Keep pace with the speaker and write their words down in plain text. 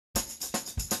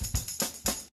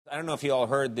I don't know if you all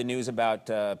heard the news about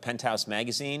Penthouse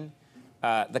Magazine.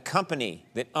 The company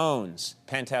that owns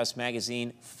Penthouse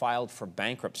Magazine filed for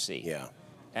bankruptcy. Yeah.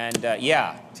 And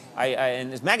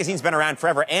and this magazine's been around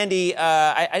forever. Andy,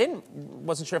 I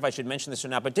wasn't sure if I should mention this or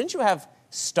not, but didn't you have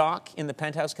stock in the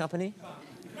Penthouse company?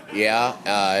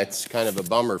 Yeah, it's kind of a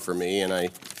bummer for me, and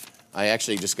I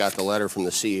actually just got the letter from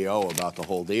the CEO about the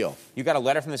whole deal. You got a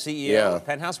letter from the CEO of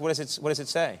Penthouse? What does it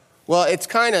say? Well, it's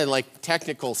kind of like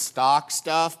technical stock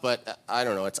stuff, but I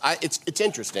don't know. It's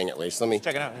interesting, at least. Let me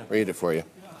check it out. Yeah. Read it for you.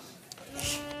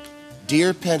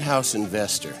 Dear Penthouse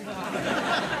investor,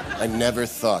 I never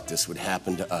thought this would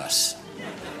happen to us.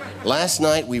 Last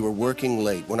night we were working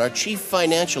late when our chief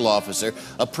financial officer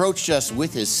approached us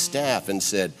with his staff and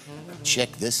said,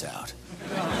 "Check this out."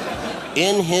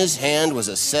 In his hand was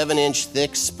a 7-inch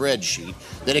thick spreadsheet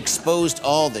that exposed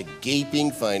all the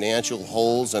gaping financial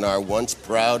holes in our once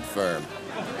proud firm.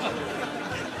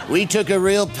 "We took a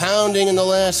real pounding in the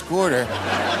last quarter,"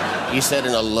 he said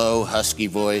in a low, husky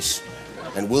voice,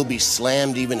 "and we'll be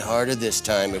slammed even harder this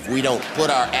time if we don't put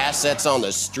our assets on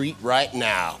the street right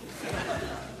now."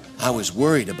 I was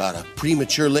worried about a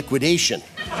premature liquidation.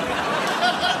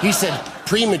 He said,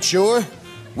 "Premature?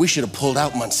 We should have pulled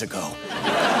out months ago."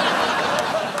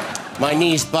 My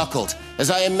knees buckled as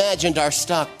I imagined our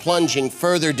stock plunging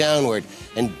further downward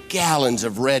and gallons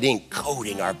of red ink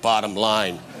coating our bottom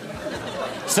line.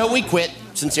 So we quit.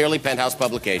 Sincerely, Penthouse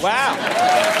Publications. Wow.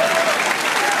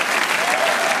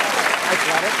 I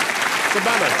got it. It's a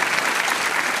bummer.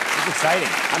 It's exciting.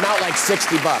 I'm out like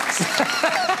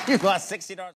 $60. You lost $60.